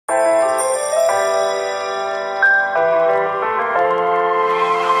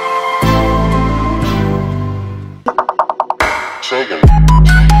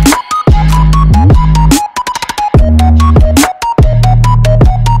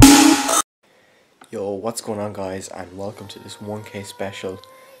Yo, what's going on guys, and welcome to this 1K special.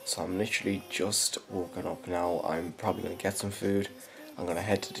 So I'm literally just woken up now. I'm probably going to get some food. I'm going to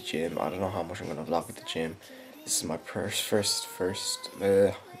head to the gym. I don't know how much I'm going to vlog at the gym. This is my first proper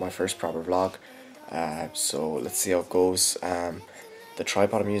vlog. So let's see how it goes. The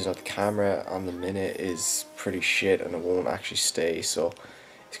tripod I'm using at the camera on the minute is pretty shit and it won't actually stay, so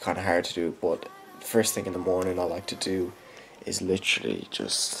it's kind of hard to do. But first thing in the morning I like to do is literally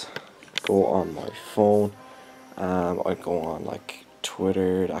just go on my phone. I go on like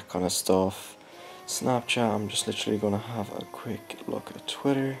Twitter, that kind of stuff, Snapchat. I'm just literally gonna have a quick look at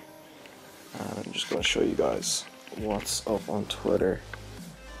Twitter, and I'm just gonna show you guys what's up on Twitter.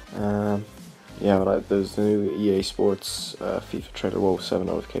 Yeah, but there's the new EA Sports FIFA Trailer 07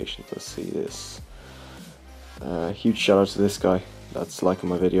 notifications. Let's see this. Huge shout out to this guy that's liking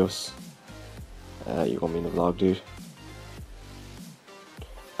my videos. You got me in the vlog, dude.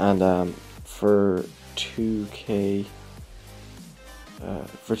 And for 2K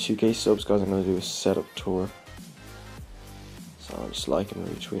subs, guys, I'm gonna do a setup tour. So I'm just liking and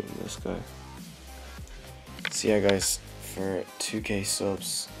retweeting this guy. So yeah, guys, for 2K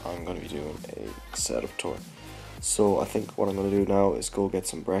subs, I'm gonna be doing a setup tour. So I think what I'm gonna do now is go get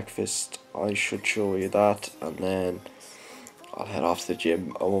some breakfast. I should show you that, and then I'll head off to the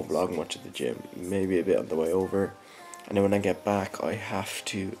gym. I won't vlog much at the gym, maybe a bit on the way over. And then when I get back, I have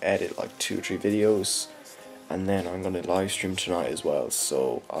to edit like 2 or 3 videos, and then I'm going to live stream tonight as well,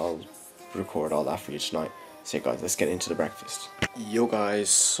 so I'll record all that for you tonight. So yeah, guys, let's get into the breakfast. Yo guys,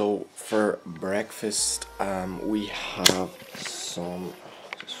 so for breakfast we have some,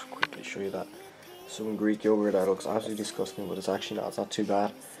 just quickly show you that, some Greek yogurt. That looks absolutely disgusting, but it's actually not, it's not too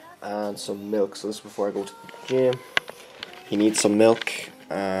bad. And some milk. So this is before I go to the gym. He needs some milk.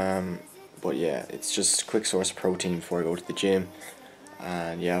 But yeah, it's just a quick source of protein before I go to the gym.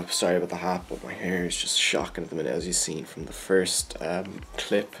 And yeah, sorry about the hat, but my hair is just shocking at the minute, as you've seen from the first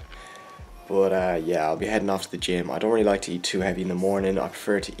clip. But yeah, I'll be heading off to the gym. I don't really like to eat too heavy in the morning. I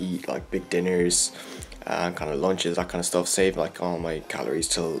prefer to eat like big dinners and kind of lunches, that kind of stuff. Save like all my calories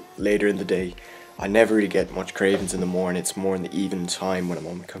till later in the day. I never really get much cravings in the morning. It's more in the evening time when I'm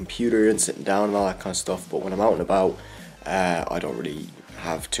on my computer and sitting down and all that kind of stuff. But when I'm out and about, I don't really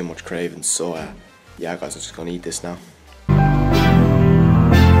have too much cravings. So yeah, guys, I'm just gonna eat this now.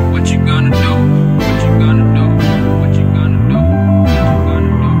 What you gonna do? What you gonna do? What you gonna do? What you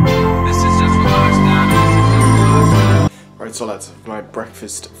gonna do? This is just for us now. Alright, so lads, my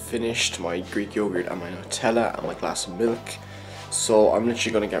breakfast finished, my Greek yogurt and my Nutella and my glass of milk. So I'm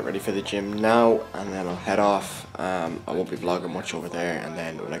literally gonna get ready for the gym now, and then I'll head off. I won't be vlogging much over there, and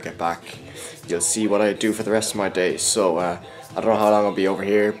then when I get back, you'll see what I do for the rest of my day. So I don't know how long I'll be over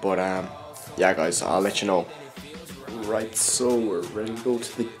here, but yeah, guys, I'll let you know. Right, so we're ready to go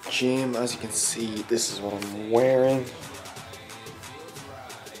to the gym. As you can see, this is what I'm wearing.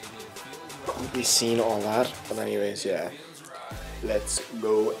 Probably seen all that, but anyways, yeah, let's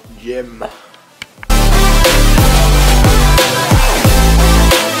go gym.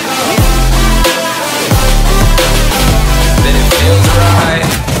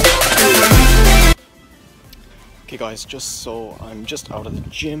 Okay guys, I'm just out of the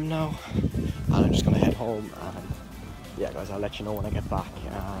gym now, and I'm just gonna head home, and yeah guys, I'll let you know when I get back.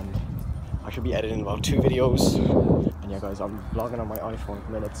 And I should be editing about 2 videos, and yeah guys, I'm vlogging on my iPhone at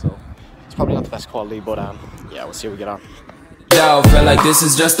the minute, so it's probably not the best quality, but yeah, we'll see how we get on. Felt like this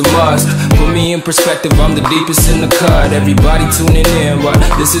is just a must. Put me in perspective, I'm the deepest in the cut. Everybody tuning in, but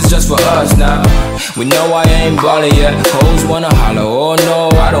this is just for us now. We know I ain't ballin' yet. Hoes wanna holler, oh no,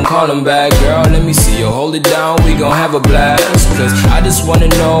 I don't call them back. Girl, let me see you hold it down, we gon' have a blast. Cause I just wanna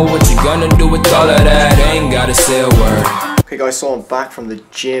know what you gonna do with all of that. Ain't gotta say a word. Okay guys, so I'm back from the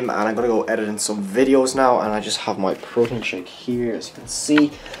gym, and I'm gonna go editing some videos now, and I just have my protein shake here, as you can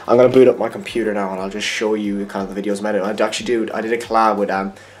see. I'm gonna boot up my computer now, and I'll just show you kind of the videos I made. I did a collab with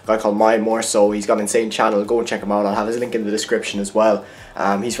a guy called More. So he's got an insane channel. Go and check him out. I'll have his link in the description as well.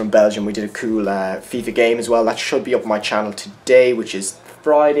 He's from Belgium. We did a cool FIFA game as well. That should be up on my channel today, which is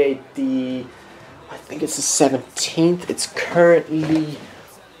Friday I think it's the 17th. It's currently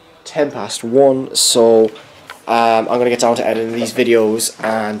 1:10, so I'm going to get down to editing these videos,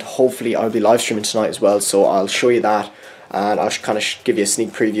 and hopefully I'll be live streaming tonight as well, so I'll show you that, and I'll kind of give you a sneak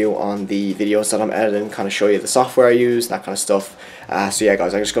preview on the videos that I'm editing, kind of show you the software I use, that kind of stuff. So yeah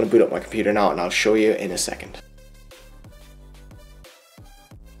guys, I'm just going to boot up my computer now, and I'll show you in a second.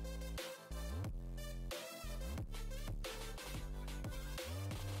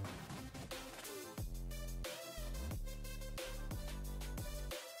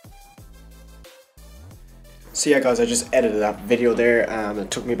 So yeah guys, I just edited that video there.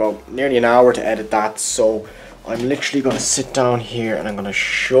 It took me about nearly an hour to edit that, so I'm literally going to sit down here and I'm going to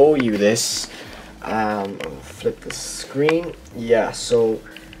show you this. I'll flip the screen. Yeah, so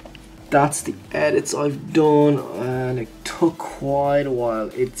that's the edits I've done, and it took quite a while.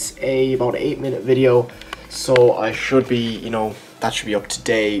 It's about 8-minute video, so I should be, you know, that should be up to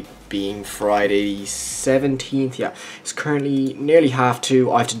date, being Friday 17th. Yeah, it's currently nearly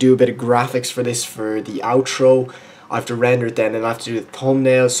 2:30. I have to do a bit of graphics for this, for the outro. I have to render it then, and I have to do the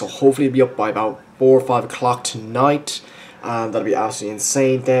thumbnail, so hopefully it'll be up by about 4 or 5 o'clock tonight. That'll be absolutely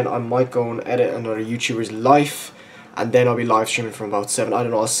insane. Then I might go and edit another YouTuber's life, and then I'll be live streaming from about 7. I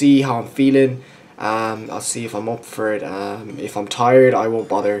don't know, I'll see how I'm feeling. I'll see if I'm up for it. If I'm tired, I won't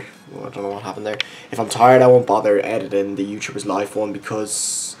bother. Well, I don't know what happened there. If I'm tired, I won't bother editing the YouTuber's life one,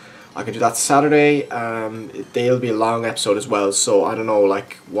 because I can do that Saturday. They'll be a long episode as well, so I don't know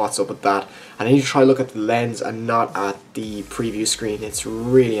like what's up with that. And I need to try to look at the lens and not at the preview screen. It's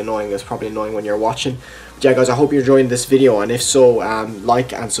really annoying. It's probably annoying when you're watching. But yeah guys, I hope you're enjoying this video, and if so,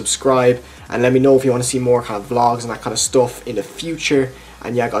 like and subscribe, and let me know if you want to see more kind of vlogs and that kind of stuff in the future.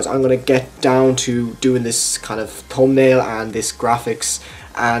 And yeah guys, I'm gonna get down to doing this kind of thumbnail and this graphics,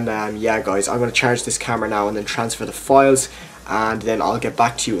 and yeah guys, I'm gonna charge this camera now and then transfer the files, and then I'll get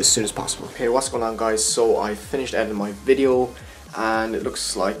back to you as soon as possible. Okay, what's going on guys? So I finished editing my video, and it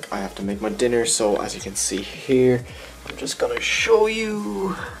looks like I have to make my dinner. So as you can see here, I'm just gonna show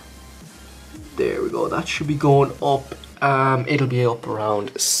you. There we go, that should be going up. It'll be up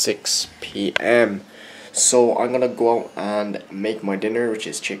around 6 p.m. So I'm gonna go out and make my dinner, which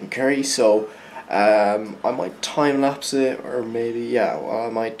is chicken curry. So I might time lapse it, or maybe, yeah, well, I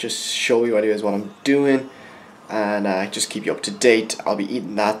might just show you anyways what I'm doing, and just keep you up to date. I'll be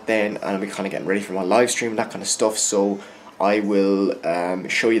eating that then, and I'll be kind of getting ready for my live stream, that kind of stuff. So I will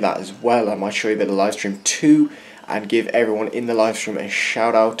show you that as well. I might show you a bit of live stream too, and give everyone in the live stream a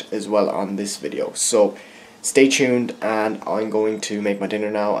shout out as well on this video. So stay tuned, and I'm going to make my dinner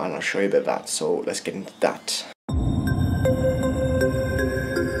now, and I'll show you a bit of that. So let's get into that.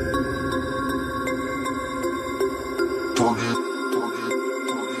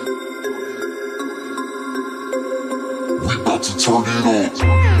 We about to turn it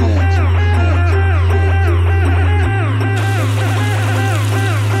on.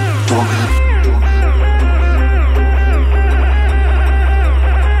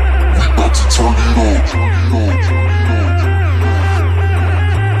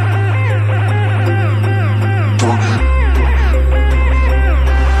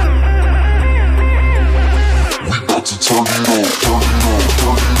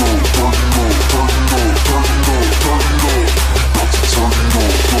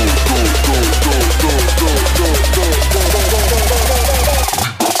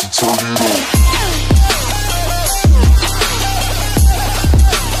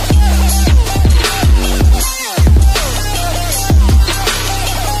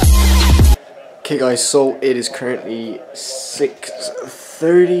 Okay guys, so it is currently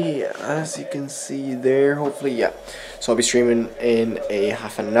 6:30, as you can see there, hopefully, yeah. So I'll be streaming in a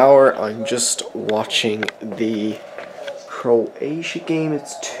half an hour. I'm just watching the Croatia game.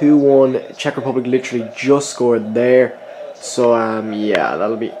 It's 2-1. Czech Republic literally just scored there. So yeah,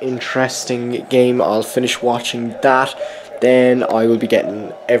 that'll be interesting game. I'll finish watching that, then I will be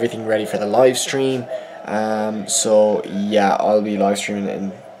getting everything ready for the live stream. So yeah, I'll be live streaming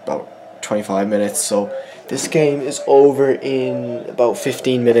in about 25 minutes. So this game is over in about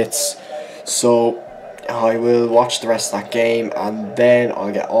 15 minutes. So I will watch the rest of that game, and then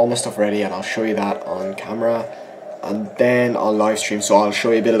I'll get all my stuff ready, and I'll show you that on camera, and then I'll live stream. So I'll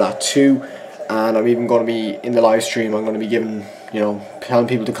show you a bit of that too. And I'm even going to be in the live stream, I'm going to be giving, you know, telling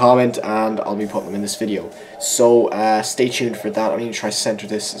people to comment, and I'll be putting them in this video. So stay tuned for that. I need to try to center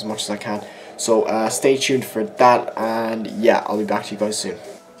this as much as I can. So stay tuned for that, and yeah, I'll be back to you guys soon.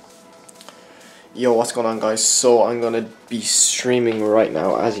 Yo, what's going on guys? So I'm going to be streaming right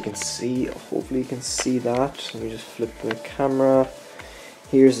now, as you can see. Hopefully you can see that. Let me just flip the camera.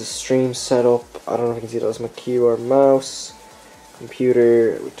 Here's the stream setup. I don't know if you can see that. That's my keyboard, mouse,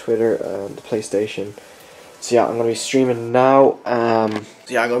 computer, with Twitter, and the PlayStation. So yeah, I'm going to be streaming now. And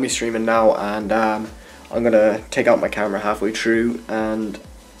I'm going to take out my camera halfway through and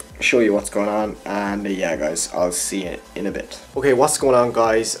show you what's going on, and yeah guys, I'll see you in a bit. Okay, what's going on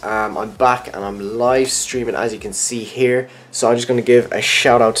guys? I'm back and I'm live streaming, as you can see here. So I'm just going to give a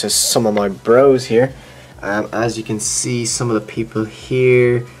shout out to some of my bros here. As you can see, some of the people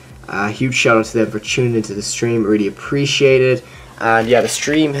here, huge shout out to them for tuning into the stream, really appreciate it. And yeah, the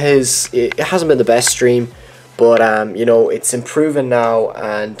stream it hasn't been the best stream, But you know, it's improving now,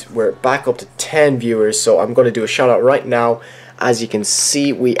 and we're back up to 10 viewers. So I'm going to do a shout out right now. As you can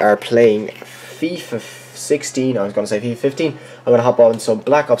see, we are playing FIFA 16. I was going to say FIFA 15. I'm going to hop on some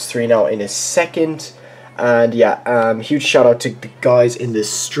Black Ops 3 now in a second. And yeah, huge shout out to the guys in this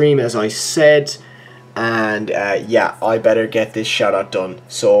stream, as I said. And yeah, I better get this shout out done.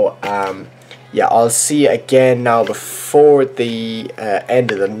 So yeah, I'll see you again now before the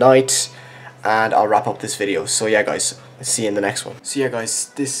end of the night, and I'll wrap up this video. So yeah guys, see you in the next one. So yeah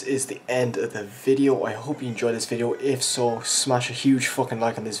guys, this is the end of the video. I hope you enjoyed this video. If so, smash a huge fucking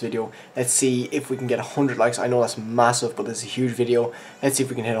like on this video. Let's see if we can get 100 likes. I know that's massive, but this is a huge video. Let's see if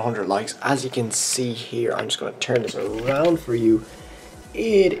we can hit 100 likes. As you can see here, I'm just going to turn this around for you.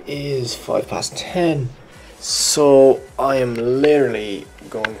 It is 10:05. So I am literally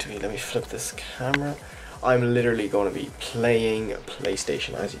going to be, let me flip this camera. I'm literally going to be playing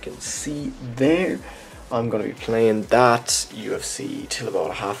PlayStation, as you can see there. I'm going to be playing that UFC till about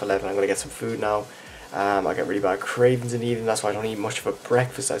 11:30. I'm going to get some food now. I get really bad cravings in the evening. That's why I don't eat much of a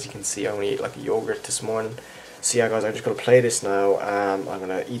breakfast. As you can see, I only ate like a yogurt this morning. So yeah guys, I'm just going to play this now. I'm going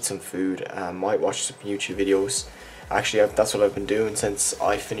to eat some food. Might watch some YouTube videos. Actually, that's what I've been doing since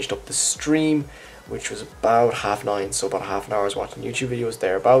I finished up the stream, which was about 9:30. So about half an hour I was watching YouTube videos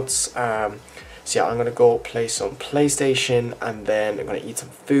thereabouts. So yeah, I'm going to go play some PlayStation, and then I'm going to eat some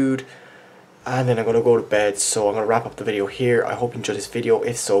food, and then I'm going to go to bed. So I'm going to wrap up the video here. I hope you enjoyed this video.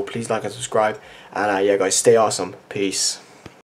 If so, please like and subscribe. And yeah guys, stay awesome. Peace.